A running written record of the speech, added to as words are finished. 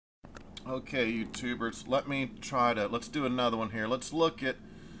Okay, YouTubers, let's do another one here. Let's look at,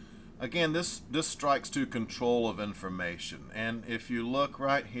 again, this strikes to control of information. And if you look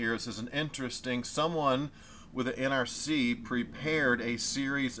right here, this is an interesting, someone with the NRC prepared a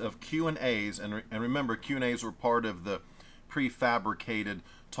series of Q&As, and remember, Q&As were part of the prefabricated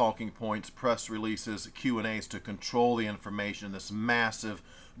talking points, press releases, Q&As to control the information in this massive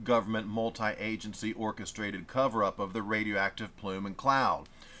government multi-agency orchestrated cover-up of the radioactive plume and cloud.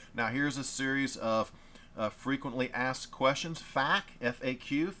 Now here's a series of frequently asked questions,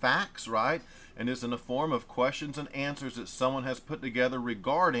 FAQ, facts, right? And is in the form of questions and answers that someone has put together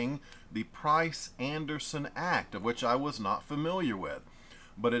regarding the Price-Anderson Act, of which I was not familiar with.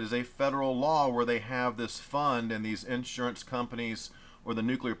 But it is a federal law where they have this fund, and these insurance companies or the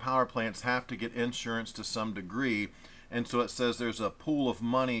nuclear power plants have to get insurance to some degree. And so it says there's a pool of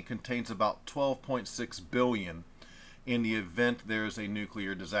money, contains about $12.6 billion in the event there's a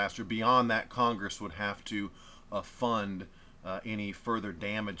nuclear disaster. Beyond that, Congress would have to fund any further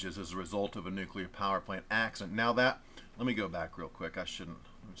damages as a result of a nuclear power plant accident. Now that, let me go back real quick. Let me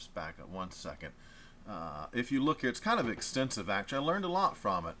just back up 1 second. If you look here, it's kind of extensive actually. I learned a lot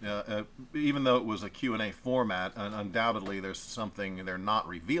from it. Even though it was a Q&A format, undoubtedly there's something they're not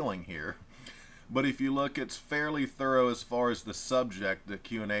revealing here. But if you look, it's fairly thorough as far as the subject, the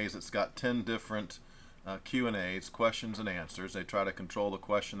Q&As. It's got 10 different Q&As, questions and answers. They try to control the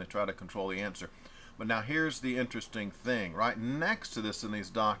question, they try to control the answer. But now here's the interesting thing. Right next to this in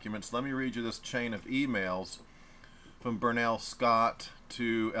these documents, let me read you this chain of emails from Burnell Scott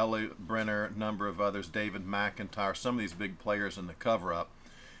to L.A. Brenner, a number of others, David McIntyre, some of these big players in the cover-up.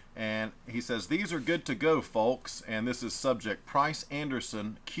 And he says, these are good to go, folks. And this is subject,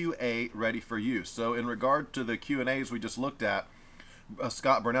 Price-Anderson QA ready for use. So in regard to the Q&As we just looked at,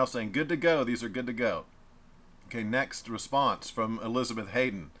 Scott Burnell saying, good to go, these are good to go. Okay, next response from Elizabeth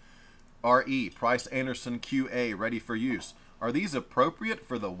Hayden. RE, Price-Anderson QA, ready for use. Are these appropriate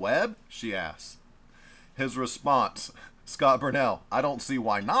for the web? She asks. His response, Scott Burnell, I don't see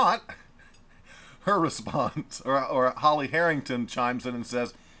why not. Her response, or Holly Harrington chimes in and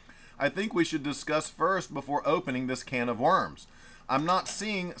says, I think we should discuss first before opening this can of worms. I'm not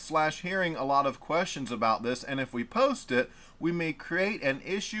seeing/hearing a lot of questions about this, and if we post it, we may create an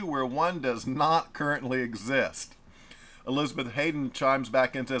issue where one does not currently exist. Elizabeth Hayden chimes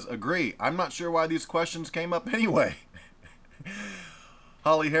back and says, agree. I'm not sure why these questions came up anyway.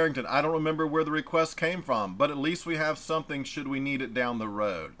 Holly Harrington, I don't remember where the request came from, but at least we have something should we need it down the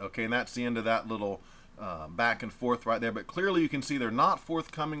road. Okay, and that's the end of that little back and forth right there. But clearly you can see they're not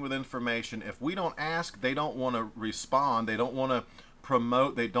forthcoming with information. If we don't ask, they don't want to respond. They don't want to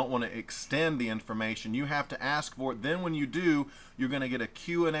promote. They don't want to extend the information. You have to ask for it. Then when you do, you're going to get a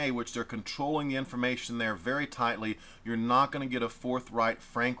Q&A, which they're controlling the information there very tightly. You're not going to get a forthright,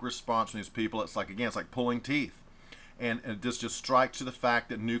 frank response from these people. It's like, again, it's like pulling teeth. And this just strikes to the fact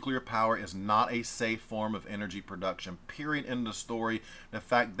that nuclear power is not a safe form of energy production, period, end of story. In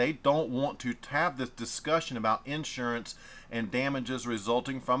fact, they don't want to have this discussion about insurance and damages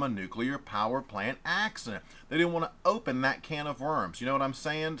resulting from a nuclear power plant accident. They didn't want to open that can of worms. You know what I'm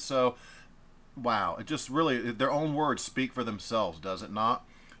saying? So, wow, it just really, their own words speak for themselves, does it not?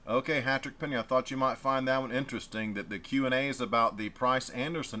 Okay, Hatrick Penny, I thought you might find that one interesting, that the Q&As about the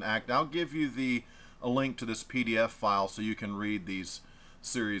Price-Anderson Act. I'll give you a link to this PDF file so you can read these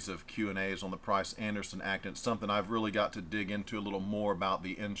series of Q&As on the Price-Anderson Act. And it's something I've really got to dig into a little more about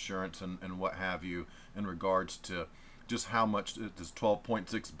the insurance and what have you in regards to just how much is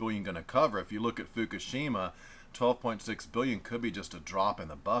 $12.6 billion going to cover. If you look at Fukushima, $12.6 billion could be just a drop in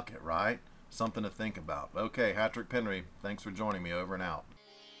the bucket, right? Something to think about. Okay, Hatrick Penry, thanks for joining me. Over and out.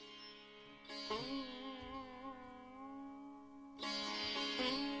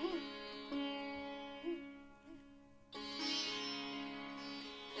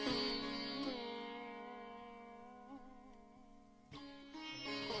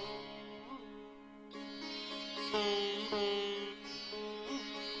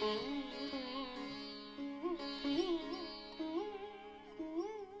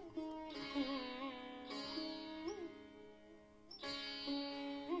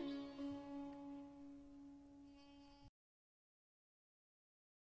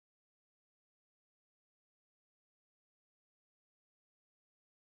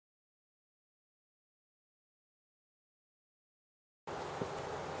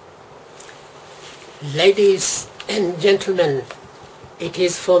 Ladies and gentlemen, it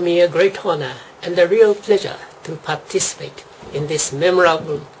is for me a great honor and a real pleasure to participate in this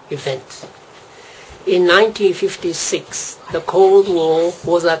memorable event. In 1956, the Cold War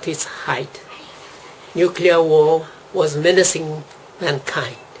was at its height. Nuclear war was menacing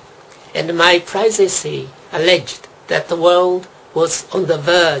mankind. and my predecessor alleged that the world was on the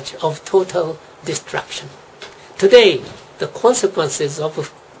verge of total destruction. Today, the consequences of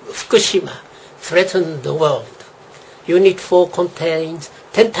Fukushima threaten the world. Unit 4 contains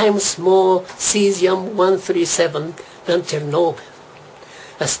 10 times more cesium-137 than Chernobyl.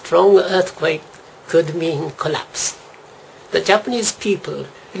 A strong earthquake could mean collapse. The Japanese people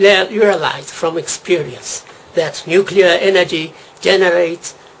realized from experience that nuclear energy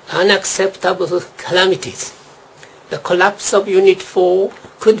generates unacceptable calamities. The collapse of Unit 4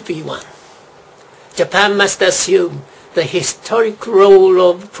 could be one. Japan must assume the historic role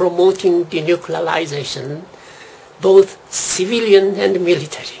of promoting denuclearization, both civilian and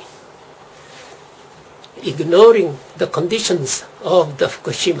military. Ignoring the conditions of the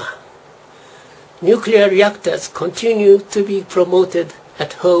Fukushima, nuclear reactors continue to be promoted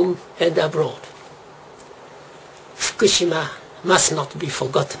at home and abroad. Fukushima must not be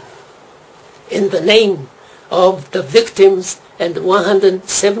forgotten. In the name of the victims and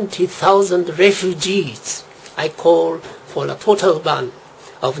 170,000 refugees, I call for a total ban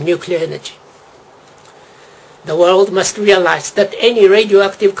of nuclear energy. The world must realize that any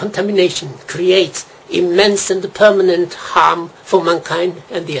radioactive contamination creates immense and permanent harm for mankind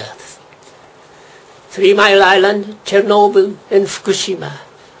and the earth. 3 Mile Island, Chernobyl, and Fukushima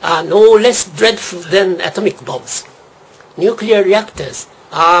are no less dreadful than atomic bombs. Nuclear reactors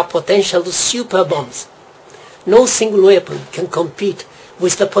are potential super bombs. No single weapon can compete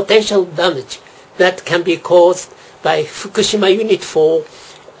with the potential damage that can be caused by Fukushima Unit 4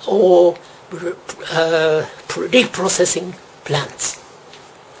 or reprocessing plants.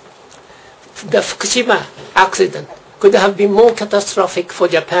 The Fukushima accident could have been more catastrophic for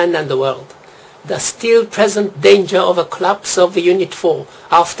Japan and the world. The still present danger of a collapse of Unit 4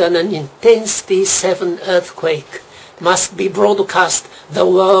 after an intensity 7 earthquake must be broadcast the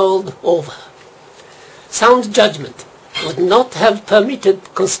world over. Sound judgment would not have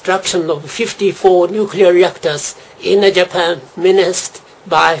permitted construction of 54 nuclear reactors in a Japan menaced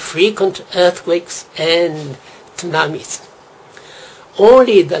by frequent earthquakes and tsunamis.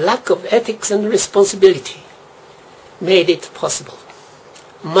 Only the lack of ethics and responsibility made it possible.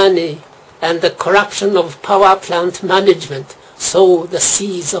 Money and the corruption of power plant management sow the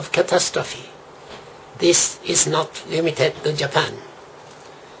seeds of catastrophe. This is not limited to Japan.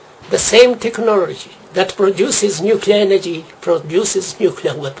 The same technology that produces nuclear energy produces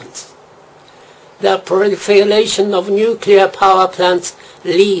nuclear weapons. The proliferation of nuclear power plants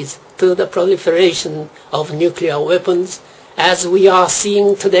leads to the proliferation of nuclear weapons, as we are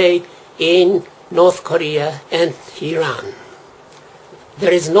seeing today in North Korea and Iran.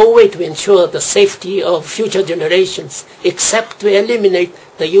 There is no way to ensure the safety of future generations except to eliminate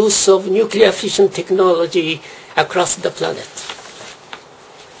the use of nuclear fission technology across the planet.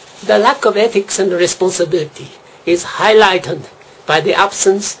 The lack of ethics and responsibility is highlighted by the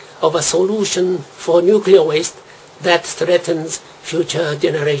absence of a solution for nuclear waste that threatens future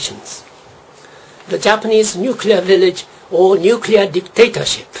generations. The Japanese nuclear village or nuclear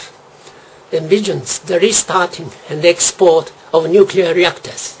dictatorship envisions the restarting and export of nuclear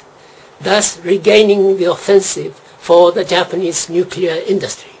reactors, thus regaining the offensive for the Japanese nuclear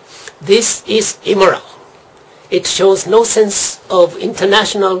industry. This is immoral. It shows no sense of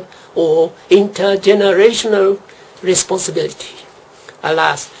international or intergenerational responsibility.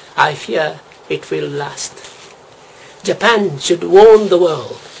 Alas, I fear it will last. Japan should warn the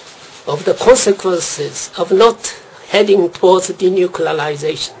world of the consequences of not heading towards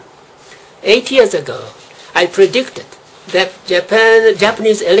denuclearization. 8 years ago, I predicted that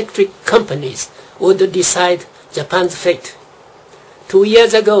Japanese electric companies would decide Japan's fate. 2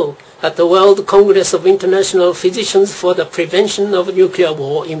 years ago, at the World Congress of International Physicians for the Prevention of Nuclear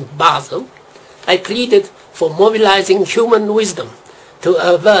War in Basel, I pleaded for mobilizing human wisdom to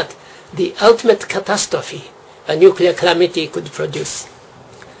avert the ultimate catastrophe a nuclear calamity could produce.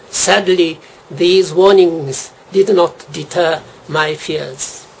 Sadly, these warnings did not deter my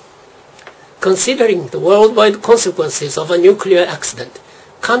fears. Considering the worldwide consequences of a nuclear accident,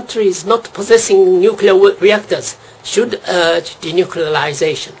 countries not possessing nuclear reactors should urge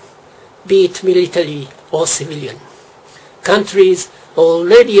denuclearization, be it military or civilian. Countries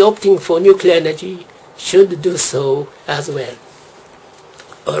already opting for nuclear energy should do so as well.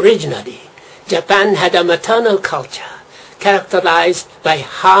 Originally, Japan had a maternal culture characterized by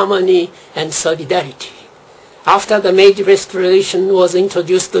harmony and solidarity. After the Meiji Restoration was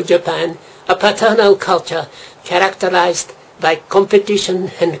introduced to Japan, a paternal culture characterized by competition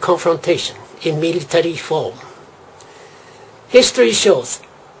and confrontation in military form. History shows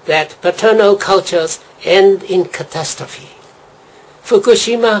that paternal cultures end in catastrophe.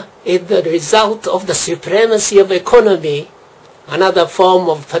 Fukushima is the result of the supremacy of economy, another form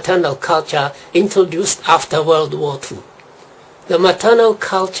of paternal culture introduced after World War II. The maternal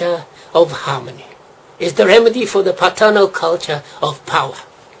culture of harmony is the remedy for the paternal culture of power.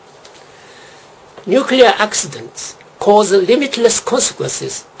 Nuclear accidents cause limitless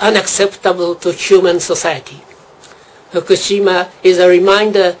consequences unacceptable to human society. Fukushima is a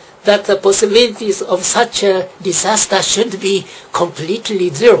reminder that the possibilities of such a disaster should be completely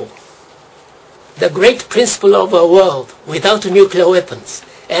zero. The great principle of a world without nuclear weapons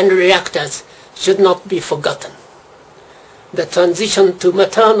and reactors should not be forgotten. The transition to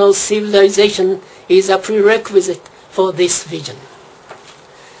maternal civilization is a prerequisite for this vision.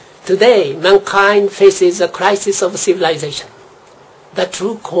 Today, mankind faces a crisis of civilization. The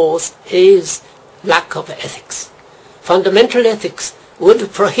true cause is lack of ethics. Fundamental ethics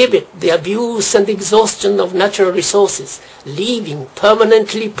would prohibit the abuse and exhaustion of natural resources, leaving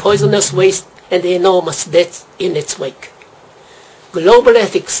permanently poisonous waste and enormous debts in its wake. Global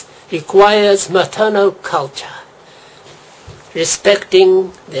ethics requires maternal culture,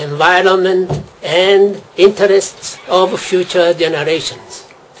 respecting the environment and interests of future generations.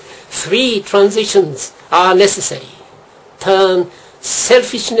 3 transitions are necessary. Turn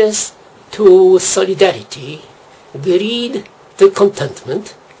selfishness to solidarity, greed to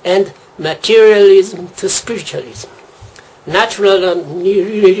contentment, and materialism to spiritualism. Natural and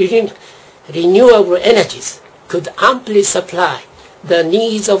renewable energies could amply supply the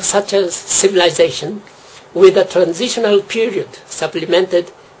needs of such a civilization, with a transitional period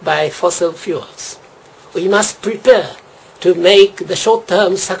supplemented by fossil fuels. We must prepare to make the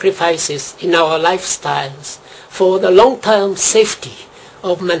short-term sacrifices in our lifestyles for the long-term safety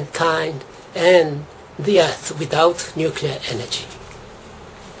of mankind and the Earth without nuclear energy.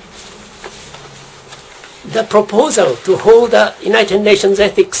 The proposal to hold a United Nations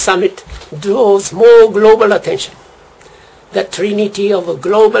Ethics Summit draws more global attention. The trinity of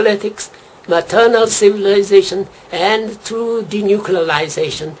global ethics, maternal civilization, and true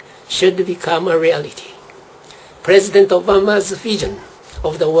denuclearization should become a reality. President Obama's vision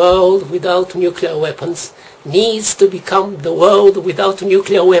of the world without nuclear weapons needs to become the world without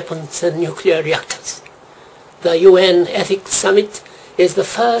nuclear weapons and nuclear reactors. The UN Ethics Summit is the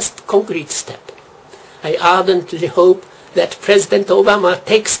first concrete step. I ardently hope that President Obama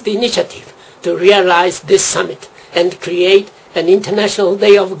takes the initiative to realize this summit and create an International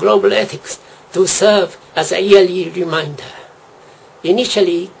Day of Global Ethics to serve as a yearly reminder.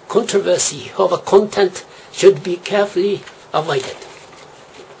 Initially, controversy over content should be carefully avoided.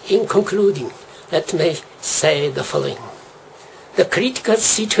 In concluding, let me say the following. The critical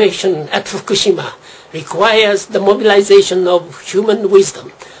situation at Fukushima requires the mobilization of human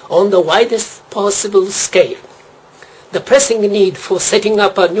wisdom on the widest possible scale. The pressing need for setting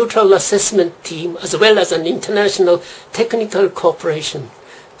up a neutral assessment team as well as an international technical cooperation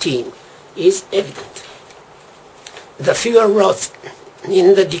team is evident. The fuel rods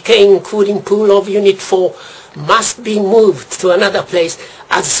in the decaying cooling pool of Unit 4 must be moved to another place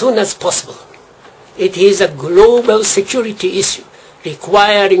as soon as possible. It is a global security issue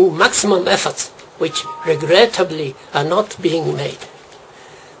requiring maximum efforts, which regrettably are not being made.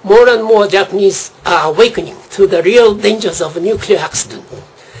 More and more Japanese are awakening to the real dangers of nuclear accident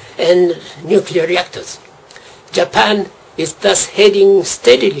and nuclear reactors. Japan is thus heading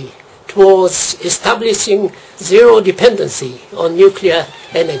steadily towards establishing zero dependency on nuclear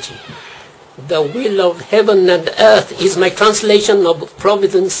energy. The will of heaven and earth is my translation of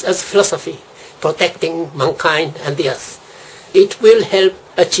Providence as philosophy, protecting mankind and the earth. It will help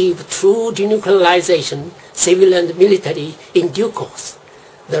achieve true denuclearization, civil and military, in due course.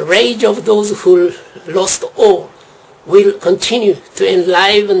 The rage of those who lost all will continue to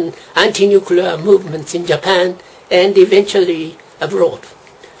enliven anti-nuclear movements in Japan and eventually abroad.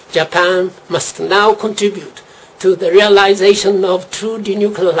 Japan must now contribute to the realization of true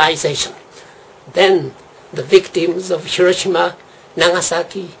denuclearization. Then the victims of Hiroshima,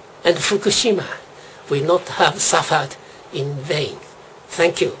 Nagasaki, and Fukushima will not have suffered in vain.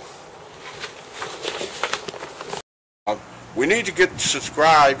 Thank you. We need to get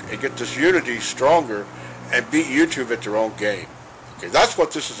subscribed and get this unity stronger and beat YouTube at their own game. Okay, that's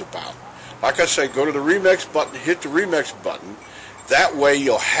what this is about. Like I say, go to the remix button, hit the remix button. That way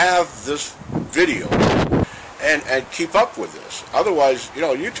you'll have this video and keep up with this. Otherwise, you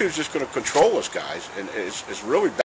know, YouTube's just going to control us, guys, and it's really bad.